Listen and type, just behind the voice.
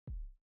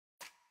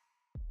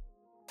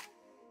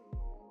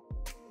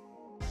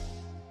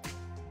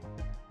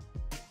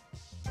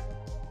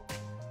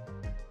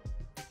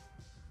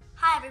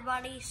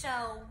everybody. So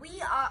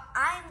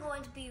I'm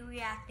going to be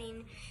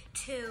reacting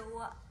to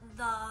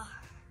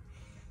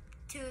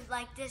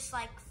like this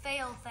like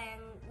fail thing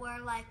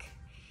where like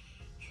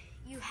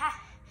you have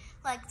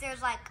like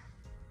there's like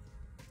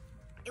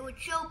it would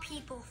show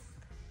people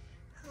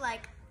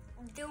like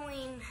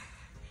doing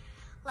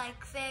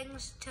like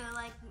things to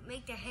like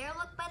make their hair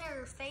look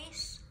better or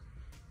face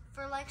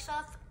for like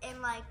stuff,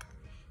 and like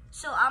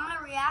so I'm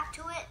gonna react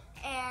to it,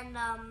 and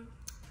I'm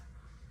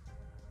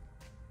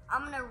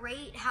gonna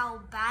rate how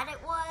bad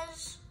it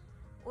was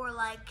or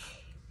like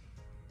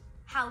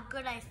how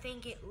good I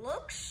think it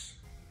looks.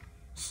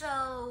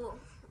 So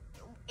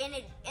and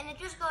it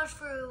just goes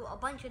through a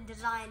bunch of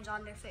designs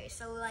on their face.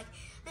 So like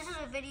this is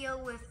a video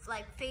with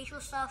like facial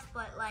stuff,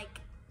 but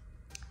like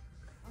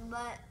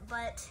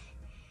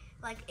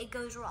it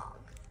goes wrong.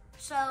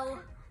 So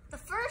the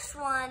first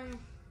one,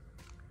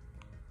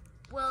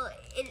 well,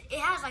 it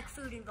has like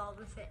food involved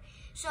with it.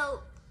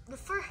 So the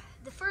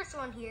first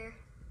one here.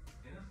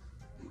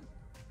 Have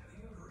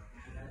you ever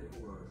had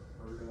or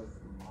heard of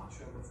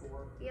matcha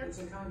before? Yep. It's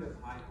a kind of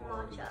high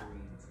quality Korean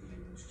tea which can be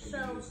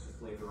used to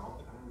flavor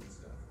all kinds of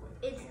stuff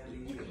like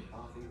candy and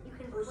coffee. You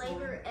can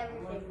flavor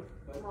everything with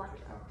but matcha.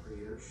 TikTok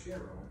creator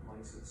Cheryl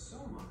likes it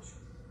so much,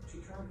 she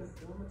tried to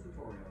film a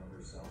tutorial of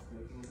herself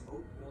making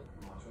oat milk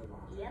matcha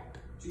latte. Yep.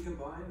 She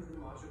combined the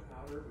matcha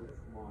powder with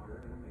water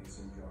in a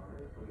mason jar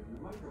and put it in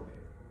the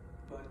microwave.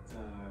 But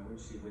when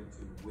she went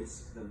to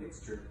whisk the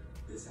mixture,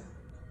 this happened.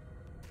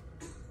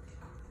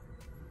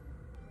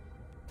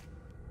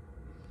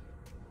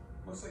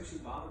 Looks like she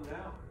bottomed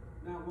out.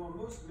 Now, while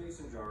most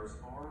mason jars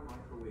are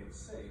microwave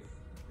safe,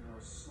 there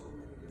are so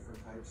many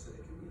different types that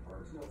it can be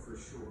hard to know for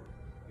sure.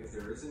 If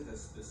there isn't a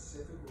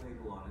specific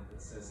label on it that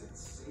says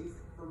it's safe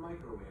for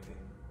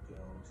microwaving,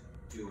 don't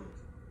do it,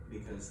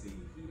 because the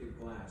heated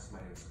glass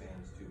might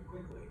expand too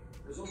quickly,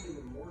 resulting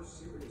in more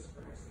serious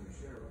cracks than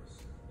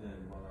Cheryl's. And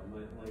while I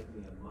might like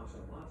me a matcha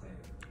latte,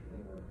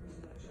 they weren't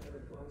using that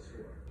generous glass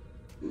for.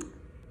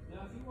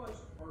 Now, if you watch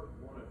part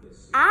 1 of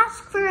this,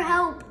 Ask for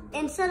help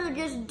instead of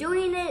just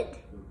doing it.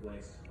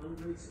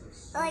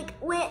 Like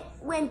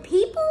when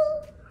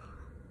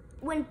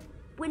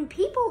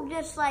people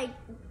just like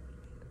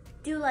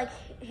do like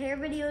hair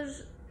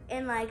videos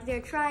and like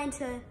they're trying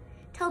to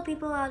tell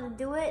people how to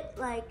do it,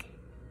 like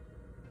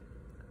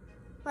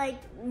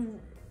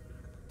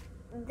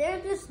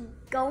they're just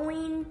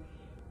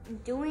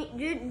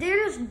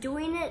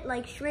doing it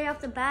like straight off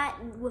the bat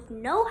with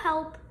no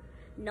help,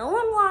 no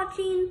one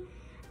watching,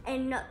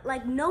 and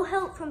like no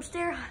help from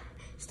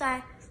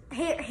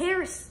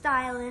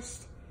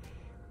hairstylist.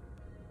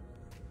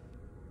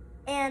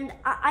 And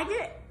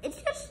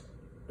it's just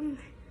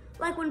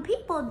like when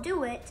people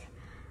do it,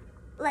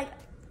 like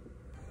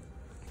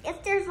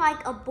if there's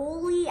like a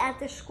bully at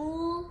the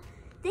school,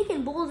 they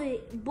can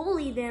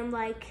bully them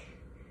like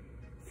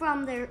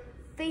from their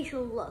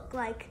facial look.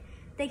 Like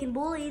they can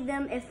bully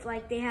them if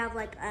like they have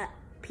like a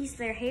piece of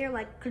their hair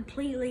like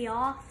completely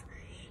off.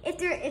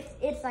 If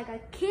it's like a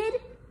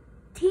kid,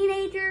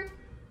 teenager,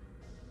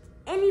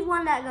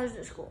 anyone that goes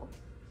to school.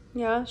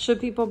 Yeah, should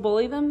people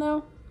bully them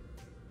though?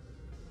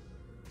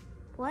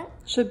 What?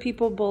 Should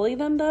people bully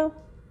them though?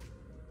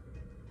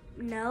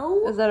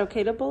 No. Is that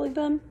okay to bully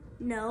them?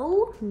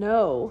 No.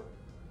 No.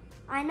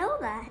 I know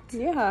that.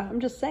 Yeah, I'm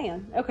just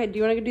saying. Okay, do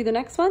you want to do the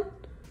next one?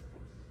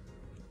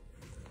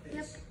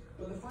 Yep.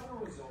 But the final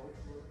result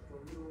looked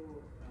a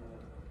little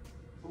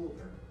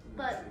bolder.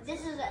 But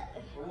this is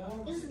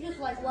just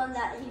like one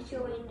that he's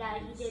showing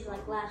that he did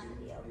like last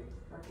video.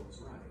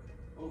 Freckles, right.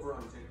 Over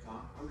on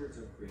TikTok, hundreds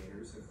of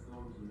creators have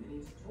filmed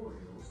mini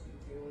tutorials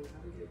detailing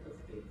how to get the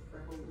fake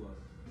freckle look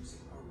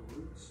using a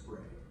root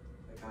spray,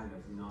 a kind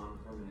of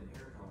non-permanent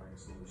hair coloring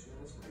solution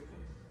in a spray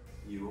can.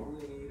 You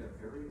only need a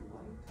very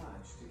light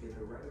touch to get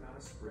the right amount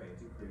of spray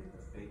to create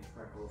the fake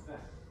freckle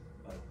effect.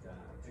 But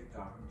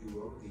TikTok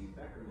duo, the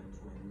Beckerman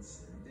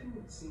twins,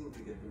 didn't seem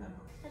to get the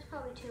memo. That's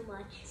probably too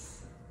much.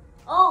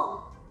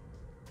 Oh!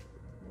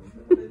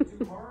 A bit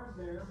too hard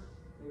there.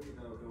 Maybe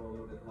they'll go a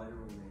little bit lighter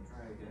when they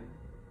try again.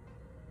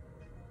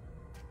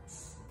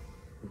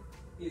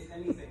 If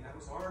anything, that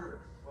was harder.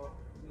 Well,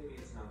 maybe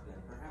it's not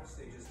them. Perhaps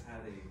they just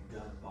had a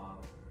dud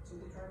bottle. So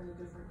they tried a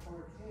different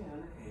color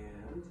can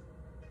and...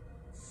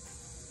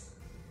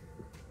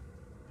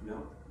 No,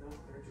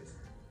 they're just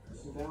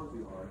pushing down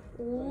too hard.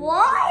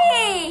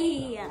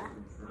 Why?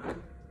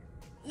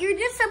 You're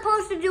just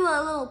supposed to do a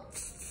little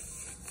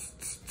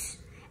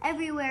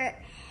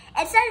everywhere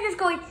instead of just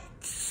going